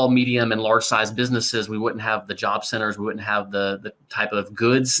small, medium, and large size businesses, we wouldn't have the job centers. We wouldn't have the type of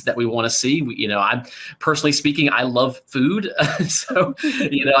goods that we want to see. You know, I'm personally speaking, I love food. So,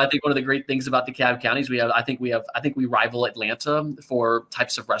 you know, I think one of the great things about DeKalb County is I think we rival Atlanta for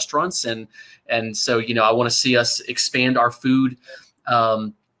types of restaurants. And so, you know, I want to see us expand our food,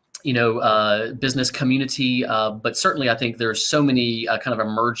 you know, business community. But certainly I think there's so many kind of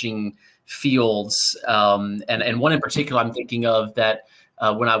emerging fields. And one in particular I'm thinking of that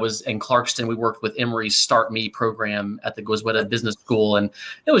when I was in Clarkston, we worked with Emory's Start Me program at the Gosweda Business School. And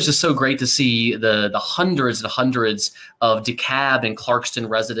it was just so great to see the hundreds and hundreds of DeKalb and Clarkston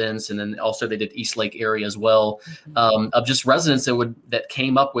residents. And then also they did East Lake area as well, of just residents that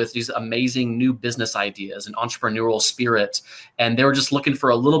came up with these amazing new business ideas and entrepreneurial spirit. And they were just looking for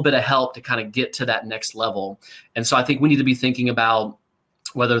a little bit of help to kind of get to that next level. And so I think we need to be thinking about,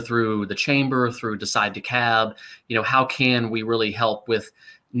 whether through the Chamber, through Decide DeKalb, you know, how can we really help with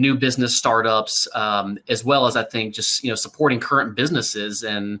new business startups, as well as I think just, you know, supporting current businesses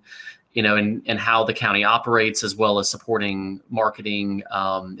and, you know, and how the county operates, as well as supporting marketing,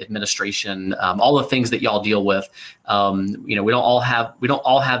 administration, all the things that y'all deal with. You know, we don't all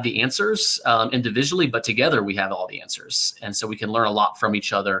have the answers individually, but together we have all the answers. And so we can learn a lot from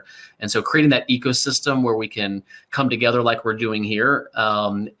each other. And so creating that ecosystem where we can come together like we're doing here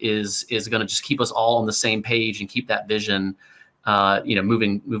is going to just keep us all on the same page and keep that vision, you know,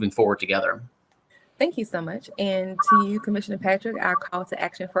 moving forward together. Thank you so much. And to you, Commissioner Patrick, our call to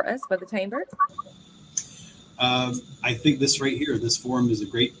action for us, for the Chamber. I think this right here, this forum is a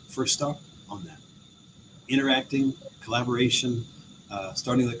great first stop on that. Interacting, collaboration,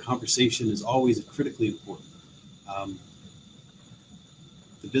 starting the conversation is always critically important.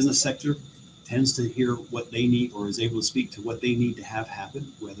 The business sector tends to hear what they need or is able to speak to what they need to have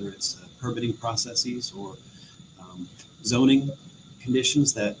happen, whether it's permitting processes or zoning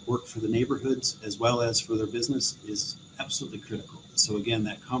conditions that work for the neighborhoods as well as for their business is absolutely critical. So again,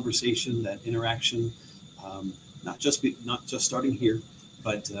 that conversation, that interaction, not just starting here,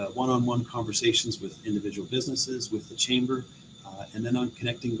 but one-on-one conversations with individual businesses, with the Chamber, and then on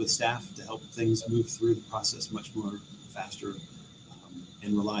connecting with staff to help things move through the process much more faster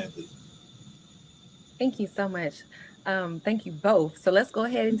and reliably. Thank you so much. Thank you both. So let's go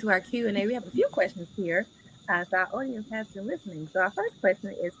ahead into our Q&A. We have a few questions here. So our audience has been listening. So our first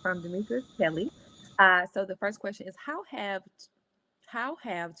question is from Demetrius Kelly. So the first question is, how have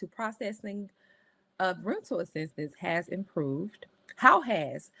to processing of rental assistance has improved? How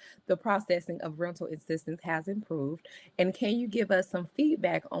has the processing of rental assistance has improved? And can you give us some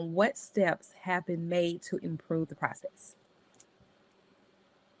feedback on what steps have been made to improve the process?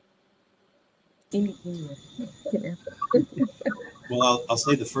 Well, I'll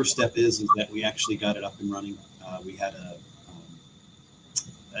say the first step is that we actually got it up and running. We had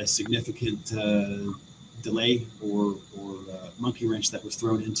a significant delay or monkey wrench that was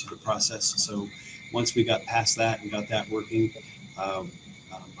thrown into the process. So once we got past that and got that working,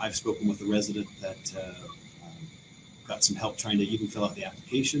 I've spoken with a resident that got some help trying to even fill out the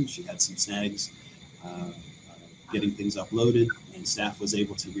application. She had some snags getting things uploaded, and staff was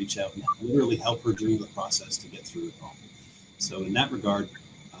able to reach out and literally help her during the process to get through it all. So in that regard,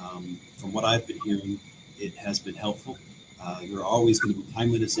 from what I've been hearing, it has been helpful. There are always going to be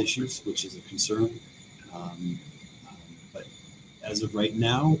timeliness issues, which is a concern. But as of right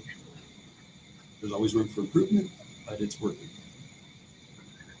now, there's always room for improvement, but it's working.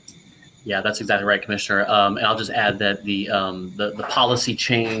 Yeah, that's exactly right, Commissioner. And I'll just add that the policy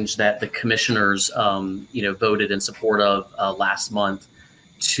change that the commissioners voted in support of last month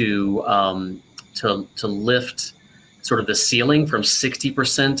to lift sort of the ceiling from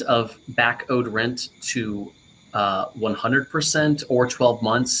 60% of back owed rent to 100% or 12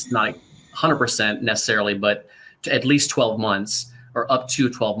 months, not 100% necessarily, but to at least 12 months or up to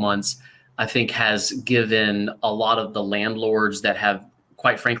 12 months, I think has given a lot of the landlords that have,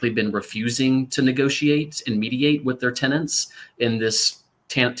 quite frankly, been refusing to negotiate and mediate with their tenants in this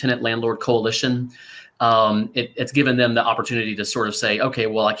tenant landlord coalition. It's given them the opportunity to sort of say, okay,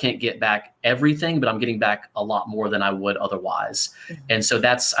 well, I can't get back everything, but I'm getting back a lot more than I would otherwise. Mm-hmm. And so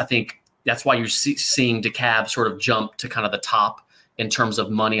I think that's why you're seeing DeKalb sort of jump to kind of the top in terms of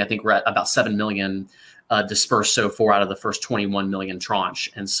money. I think we're at about $7 million dispersed so far out of the first 21 million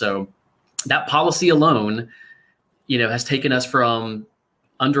tranche. And so that policy alone, has taken us from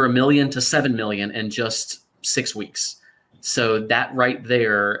under $1 million to $7 million in just 6 weeks. So that right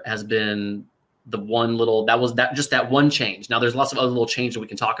there has been the one little, that one change. Now there's lots of other little changes we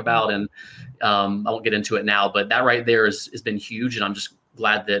can talk about, and I won't get into it now, but that right there has been huge. And I'm just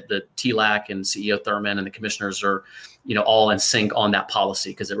glad that the TLAC and CEO Thurman and the commissioners are, all in sync on that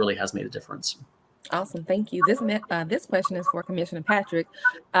policy, because it really has made a difference. Awesome. Thank you. This question is for Commissioner Patrick.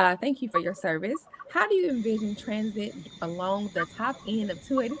 Thank you for your service. How do you envision transit along the top end of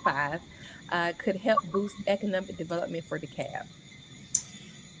 285 could help boost economic development for DeKalb?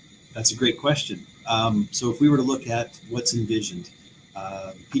 That's a great question. So if we were to look at what's envisioned,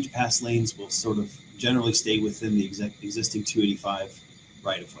 Peach Pass lanes will sort of generally stay within the existing 285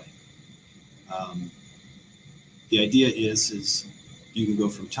 right-of-way. The idea is you can go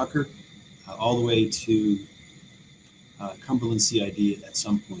from Tucker all the way to Cumberland CID at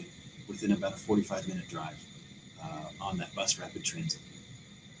some point within about a 45-minute drive on that bus rapid transit.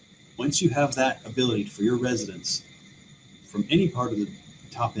 Once you have that ability for your residents from any part of the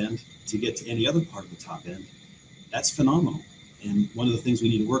top end to get to any other part of the top end, that's phenomenal. And one of the things we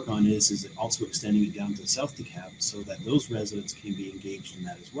need to work on is also extending it down to South DeKalb so that those residents can be engaged in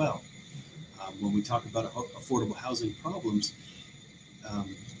that as well. When we talk about affordable housing problems,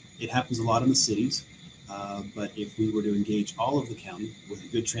 it happens a lot in the cities, but if we were to engage all of the county with a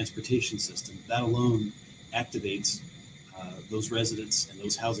good transportation system, that alone activates those residents and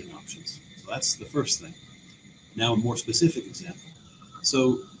those housing options. So that's the first thing. Now, a more specific example.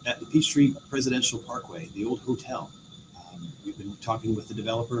 So at the Peachtree Presidential Parkway, the old hotel, we've been talking with the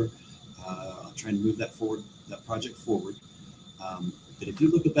developer, trying to move that project forward. But if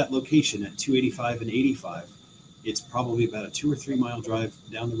you look at that location at 285 and 85, it's probably about a 2 or 3 mile drive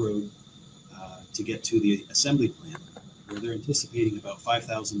down the road to get to the assembly plant, where they're anticipating about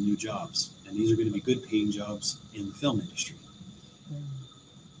 5,000 new jobs. And these are going to be good paying jobs in the film industry.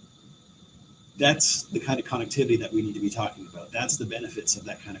 That's the kind of connectivity that we need to be talking about. That's the benefits of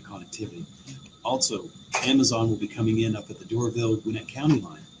that kind of connectivity. Also, Amazon will be coming in up at the Doraville-Gwinnett County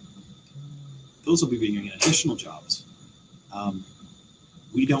line. Those will be bringing in additional jobs.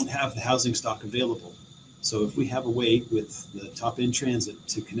 We don't have the housing stock available. So if we have a way with the top end transit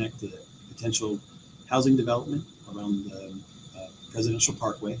to connect the potential housing development around the Presidential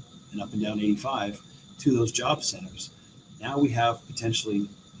Parkway and up and down 85 to those job centers, now we have potentially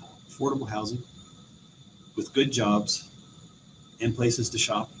affordable housing with good jobs and places to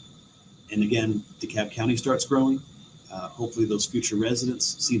shop. And again, DeKalb County starts growing. Hopefully those future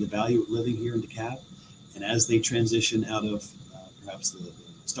residents see the value of living here in DeKalb. And as they transition out of perhaps the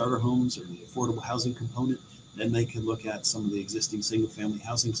starter homes or the affordable housing component, then they can look at some of the existing single family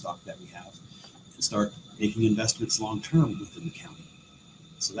housing stock that we have and start making investments long-term within the county.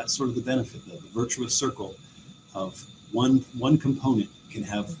 So that's sort of the benefit, the virtuous circle of one component can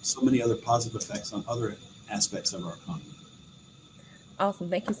have so many other positive effects on other aspects of our economy. Awesome.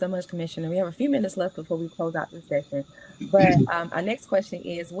 Thank you so much, Commissioner. We have a few minutes left before we close out this session. But our next question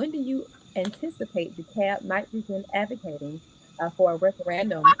is, when do you anticipate DeKalb might begin advocating for a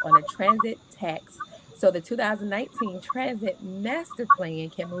referendum on a transit tax so the 2019 Transit Master Plan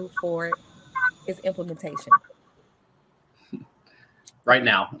can move forward its implementation? Right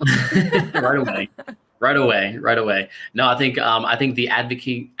now. Right away. No, I think the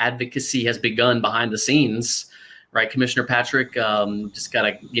advocacy has begun behind the scenes, right? Commissioner Patrick, just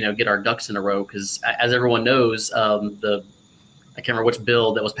gotta get our ducks in a row, because as everyone knows, I can't remember which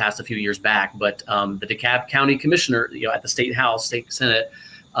bill that was passed a few years back, but the DeKalb County Commissioner, at the State House, State Senate,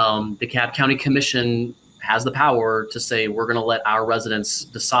 DeKalb County Commission has the power to say, we're going to let our residents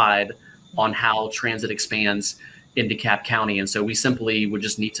decide on how transit expands in DeKalb County. And so we simply would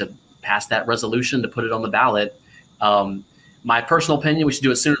just need to pass that resolution to put it on the ballot. My personal opinion, we should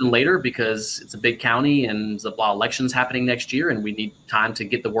do it sooner than later because it's a big county and there's a lot of elections happening next year, and we need time to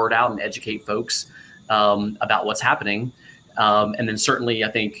get the word out and educate folks about what's happening. And then certainly,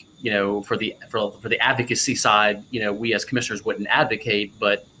 I think, for the advocacy side, we as commissioners wouldn't advocate,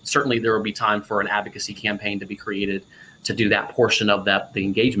 but certainly there will be time for an advocacy campaign to be created to do that portion of the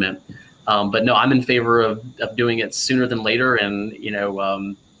engagement. But no, I'm in favor of doing it sooner than later, and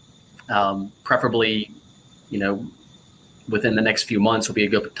preferably, within the next few months will be a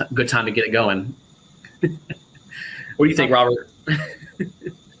good time to get it going. What do you think, Robert?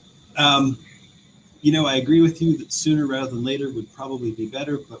 I agree with you that sooner rather than later would probably be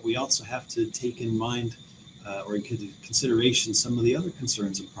better, but we also have to take in mind or in consideration some of the other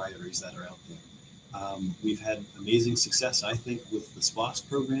concerns and priorities that are out there. We've had amazing success, I think, with the SPLOST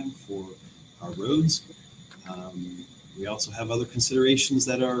program for our roads. We also have other considerations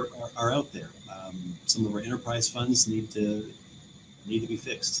that are out there. Some of our enterprise funds need to be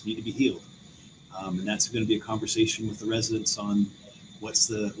fixed, need to be healed, and that's going to be a conversation with the residents on what's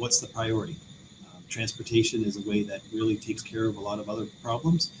the priority. Transportation is a way that really takes care of a lot of other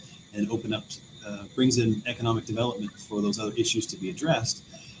problems and brings in economic development for those other issues to be addressed.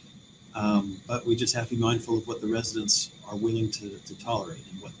 But we just have to be mindful of what the residents are willing to tolerate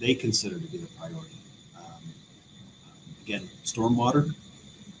and what they consider to be the priority. Again, stormwater,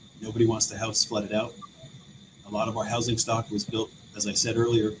 nobody wants the house flooded out. A lot of our housing stock was built, as I said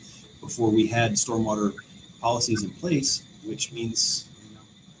earlier, before we had stormwater policies in place, which means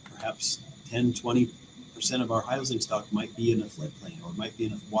perhaps 10, 20% of our housing stock might be in a floodplain or might be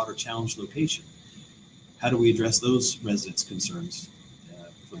in a water challenged location. How do we address those residents' concerns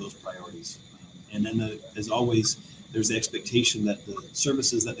for those priorities? And then, as always, there's the expectation that the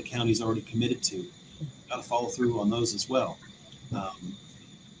services that the county's already committed to got to follow through on those as well.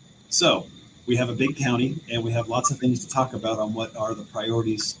 So we have a big county and we have lots of things to talk about on what are the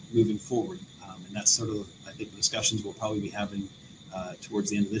priorities moving forward. And that's sort of, I think, the discussions we'll probably be having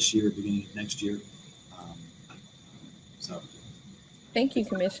towards the end of this year, beginning of next year. Thank you,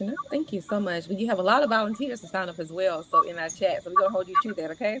 Commissioner. Thank you so much. You have a lot of volunteers to sign up as well, so in our chat. So we're going to hold you to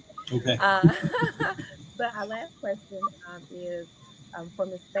that, okay? Okay. But our last question is from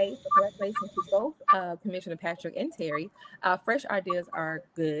Ms. Faye. So congratulations to both Commissioner Patrick and Terry. Fresh ideas are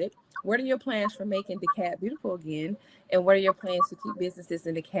good. What are your plans for making DeKalb beautiful again? And what are your plans to keep businesses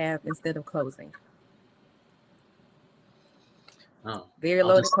in DeKalb instead of closing? Oh, very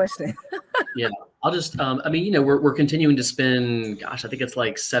loaded question. Yeah, I'll just, we're continuing to spend, gosh, I think it's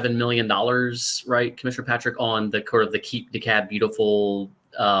like $7 million, right, Commissioner Patrick, on the Keep DeKalb Beautiful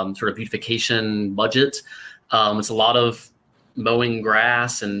sort of beautification budget. It's a lot of mowing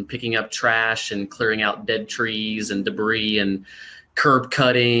grass and picking up trash and clearing out dead trees and debris and curb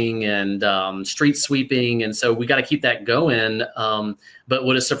cutting and street sweeping. And so we got to keep that going. But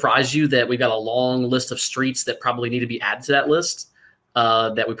would it surprise you that we've got a long list of streets that probably need to be added to that list?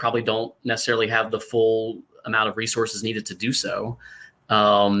 That we probably don't necessarily have the full amount of resources needed to do so.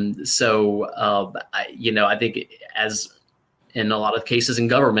 I think as in a lot of cases in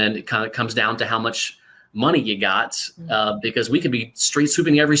government, it kind of comes down to how much money you got, because we could be street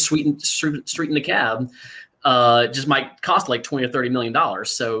sweeping every street in DeKalb. It just might cost like $20 or $30 million.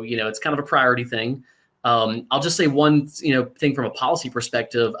 So, it's kind of a priority thing. I'll just say one, thing from a policy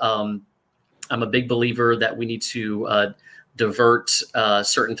perspective. I'm a big believer that we need to divert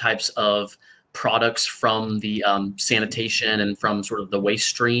certain types of products from the sanitation and from sort of the waste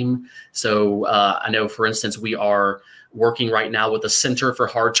stream. So I know, for instance, we are working right now with the Center for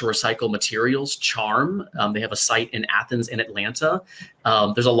Hard to Recycle Materials, CHARM. They have a site in Athens and Atlanta.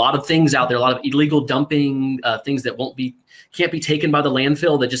 There's a lot of things out there, a lot of illegal dumping, things that can't be taken by the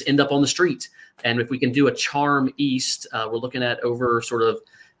landfill that just end up on the street. And if we can do a CHARM East, we're looking at over sort of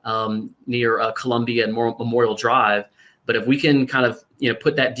near Columbia and Memorial Drive. But if we can kind of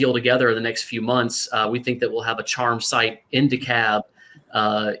put that deal together in the next few months, we think that we'll have a CHARM site in DeKalb,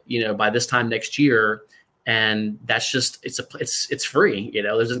 by this time next year. And that's just it's free. It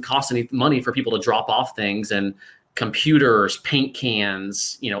doesn't cost any money for people to drop off things, and computers, paint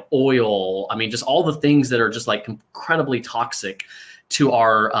cans, oil. I mean, just all the things that are just like incredibly toxic to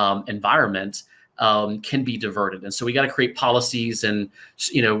our environment can be diverted. And so we got to create policies and,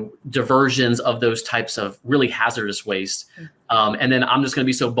 diversions of those types of really hazardous waste. And then I'm just going to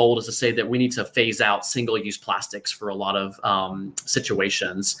be so bold as to say that we need to phase out single-use plastics for a lot of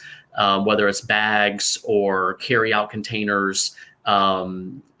situations, whether it's bags or carry-out containers,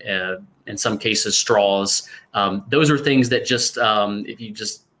 in some cases straws. Those are things that just, if you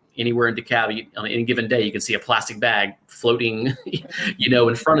just anywhere in DeKalb on any given day, you can see a plastic bag floating,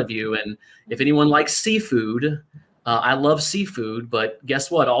 in front of you. And if anyone likes seafood, I love seafood, but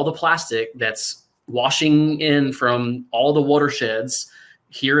guess what? All the plastic that's washing in from all the watersheds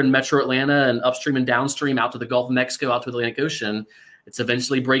here in Metro Atlanta and upstream and downstream out to the Gulf of Mexico, out to the Atlantic Ocean, it's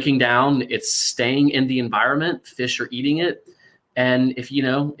eventually breaking down. It's staying in the environment. Fish are eating it. And if you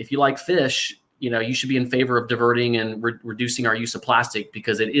like fish, you should be in favor of diverting and reducing our use of plastic,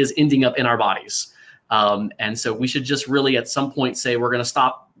 because it is ending up in our bodies. And so we should just really at some point say, we're going to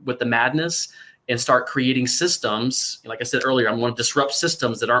stop with the madness and start creating systems. Like I said earlier, I'm going to disrupt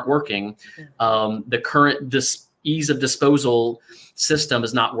systems that aren't working. The current ease of disposal system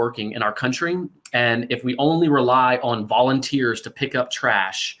is not working in our country. And if we only rely on volunteers to pick up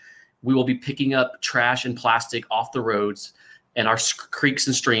trash, we will be picking up trash and plastic off the roads and our creeks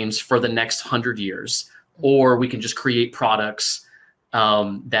and streams for the next 100 years. Or we can just create products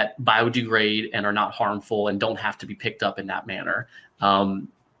that biodegrade and are not harmful and don't have to be picked up in that manner.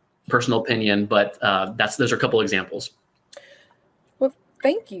 Personal opinion, but those are a couple examples. Well,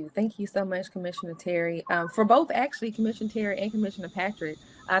 thank you so much, Commissioner Terry, for both actually Commissioner Terry and Commissioner Patrick.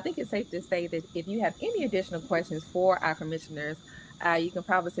 I think it's safe to say that if you have any additional questions for our commissioners, you can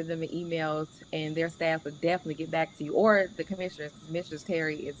probably send them an email and their staff will definitely get back to you, or the commissioners. Commissioner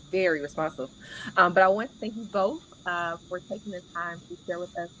Terry is very responsive. But I want to thank you both for taking the time to share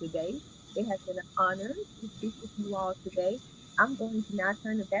with us today. It has been an honor to speak with you all today. I'm going to now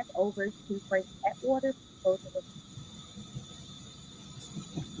turn it back over to Frank Atwater.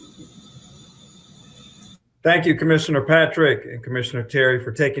 Thank you, Commissioner Patrick and Commissioner Terry,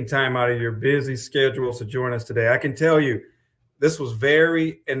 for taking time out of your busy schedules to join us today. I can tell you, this was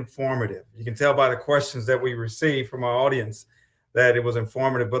very informative. You can tell by the questions that we received from our audience that it was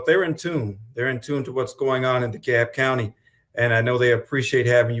informative, but they're in tune. They're in tune to what's going on in DeKalb County. And I know they appreciate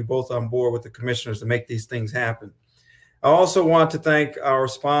having you both on board with the commissioners to make these things happen. I also want to thank our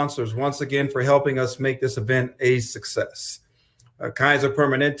sponsors once again for helping us make this event a success. Kaiser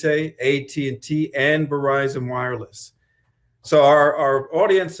Permanente, AT&T, and Verizon Wireless. So our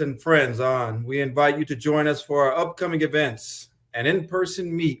audience and friends we invite you to join us for our upcoming events, an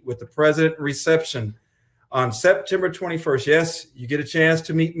in-person meet with the President reception on September 21st. Yes, you get a chance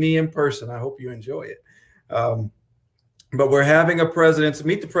to meet me in person. I hope you enjoy it. But we're having a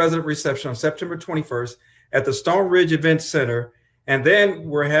Meet the President reception on September 21st at the Stone Ridge Event Center. And then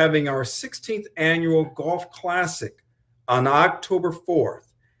we're having our 16th annual Golf Classic on October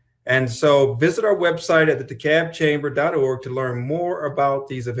 4th. And so visit our website at DeKalbChamber.org to learn more about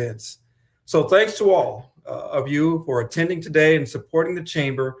these events. So thanks to all of you for attending today and supporting the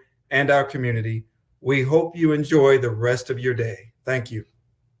Chamber and our community. We hope you enjoy the rest of your day. Thank you.